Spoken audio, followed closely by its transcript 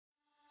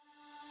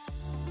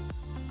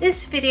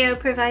This video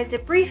provides a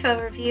brief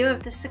overview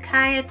of the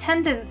Sakai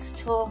attendance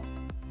tool.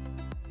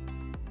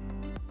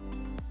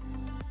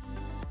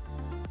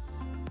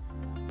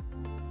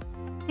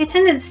 The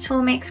attendance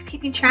tool makes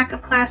keeping track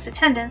of class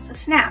attendance a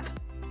snap.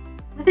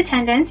 With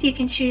attendance, you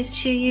can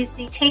choose to use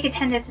the Take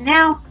Attendance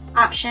Now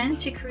option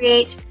to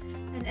create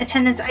an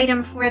attendance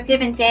item for a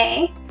given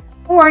day,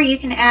 or you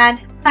can add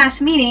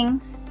class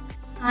meetings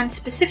on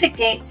specific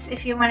dates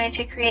if you wanted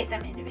to create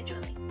them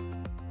individually.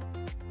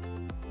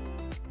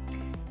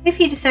 If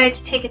you decide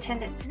to take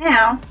attendance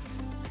now,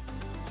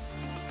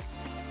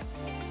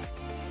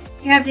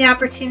 you have the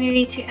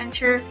opportunity to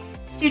enter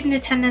student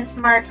attendance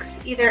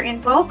marks either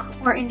in bulk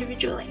or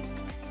individually.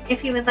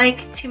 If you would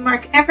like to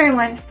mark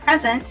everyone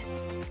present,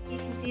 you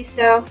can do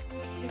so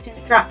using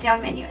the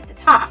drop-down menu at the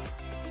top.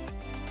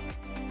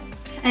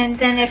 And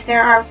then if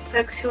there are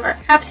folks who are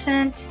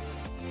absent,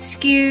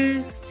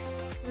 excused,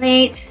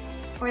 late,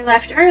 or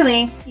left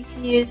early, you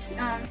can use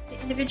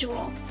the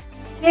individual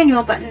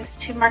manual buttons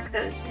to mark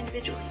those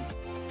individually.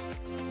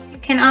 You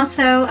can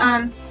also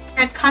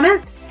add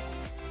comments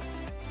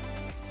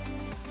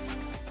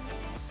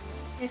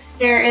if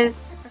there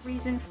is a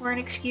reason for an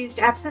excused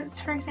absence,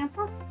 for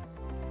example.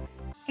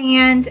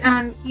 And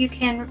you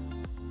can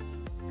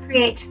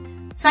create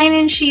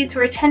sign-in sheets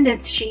or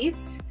attendance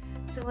sheets.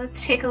 So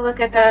let's take a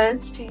look at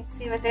those to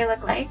see what they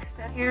look like.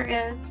 So here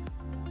is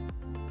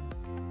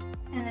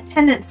an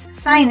attendance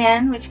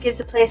sign-in, which gives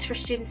a place for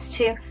students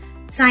to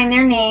sign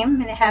their name,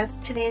 and it has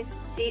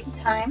today's date and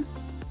time.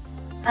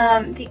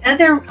 The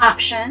other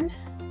option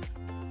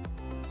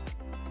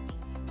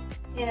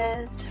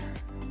is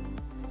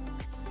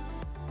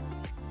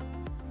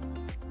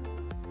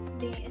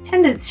the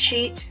attendance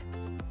sheet,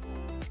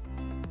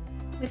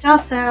 which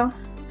also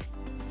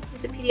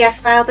is a PDF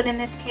file, but in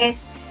this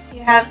case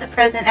you have the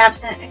present,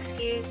 absent,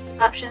 excused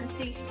option,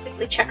 so you can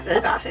quickly check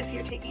those off if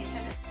you're taking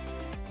attendance.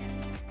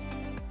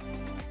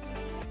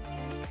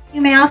 You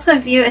may also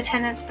view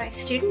attendance by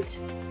student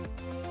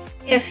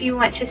if you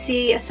want to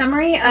see a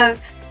summary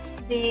of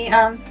the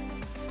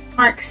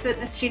marks that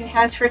the student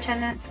has for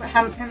attendance,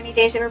 how many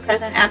days they were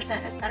present,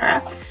 absent,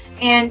 etc.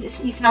 And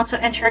you can also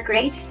enter a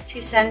grade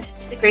to send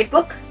to the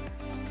gradebook.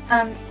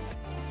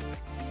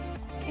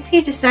 If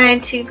you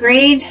decide to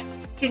grade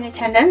student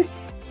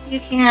attendance, you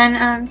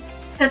can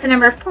set the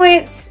number of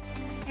points,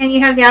 and you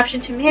have the option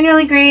to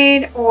manually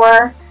grade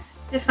or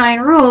define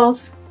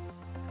rules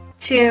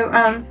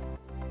to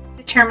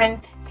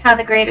determine how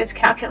the grade is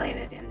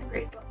calculated in the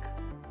gradebook.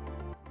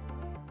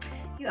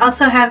 You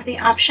also have the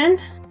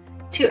option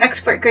to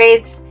export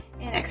grades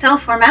in Excel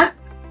format.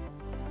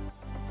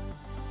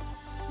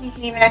 You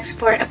can even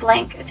export a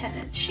blank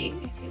attendance sheet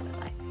if you would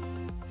like.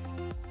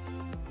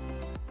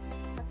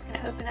 That's going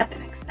to open up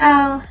in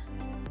Excel.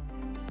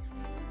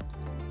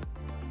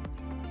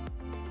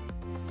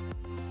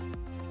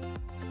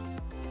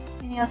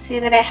 And you'll see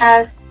that it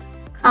has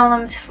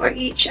columns for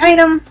each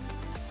item.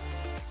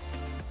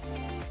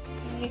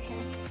 You can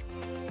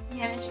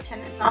manage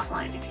attendance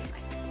offline if you'd like.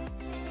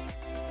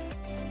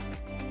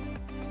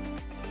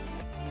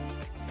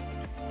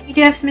 You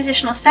do have some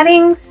additional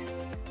settings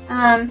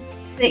so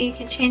that you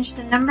can change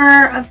the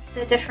number of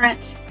the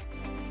different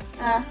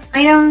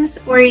items,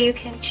 or you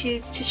can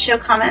choose to show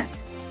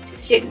comments to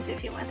students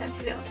if you want them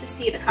to be able to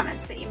see the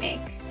comments that you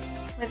make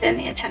within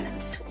the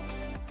attendance tool.